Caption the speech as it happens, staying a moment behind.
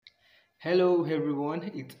Hello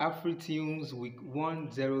everyone, it's Afri-Tunes week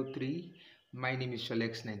 103. My name is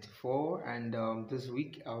Sholex94 and this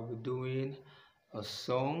week I'll be doing a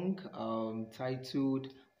song titled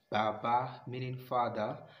Baba meaning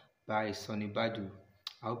father by Sonnie Baddu.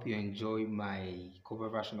 I hope you enjoy my cover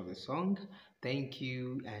version of the song. Thank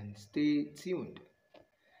you and stay tuned.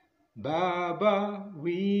 Baba,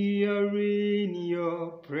 we are in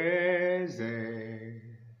your presence.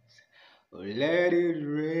 Oh, let it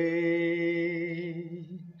rain.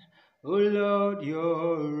 Oh Lord,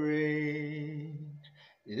 your rain.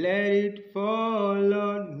 Let it fall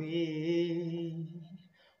on me.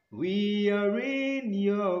 We are in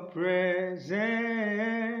your presence.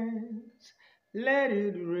 Let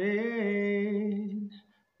it rain.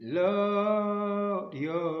 Lord,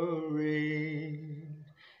 your rain.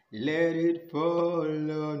 Let it fall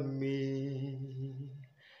on me.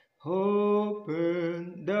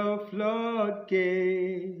 Open the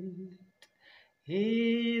floodgate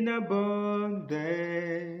in abundance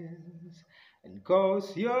and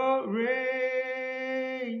cause your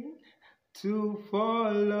rain to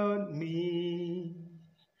fall on me.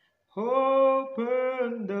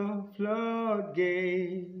 Open the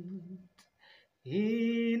floodgate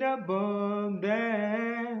in abundance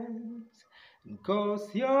and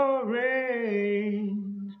cause your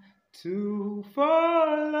rain to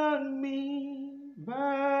fall on me.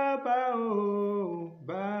 Baba, oh,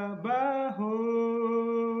 Baba, oh,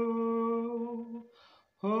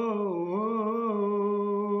 oh,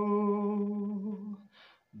 oh,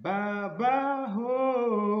 Baba, oh,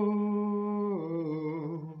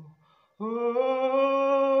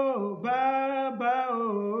 oh, Baba,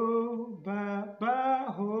 oh, Baba,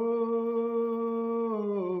 oh,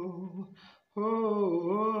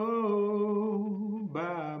 oh,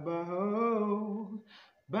 Baba, oh,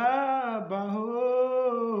 Baba, oh,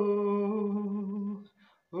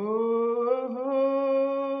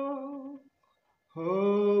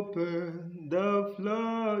 open the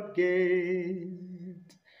floodgate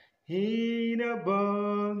in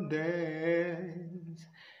abundance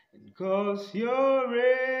and cause your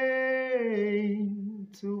rain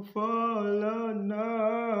to fall on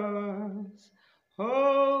us.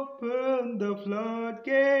 Open the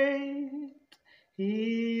floodgate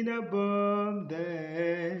in abundance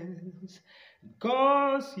and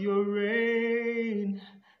cause your rain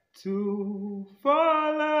to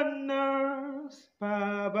fall on us.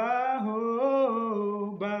 Baba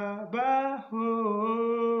ho, Baba ho,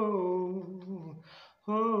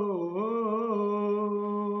 oh,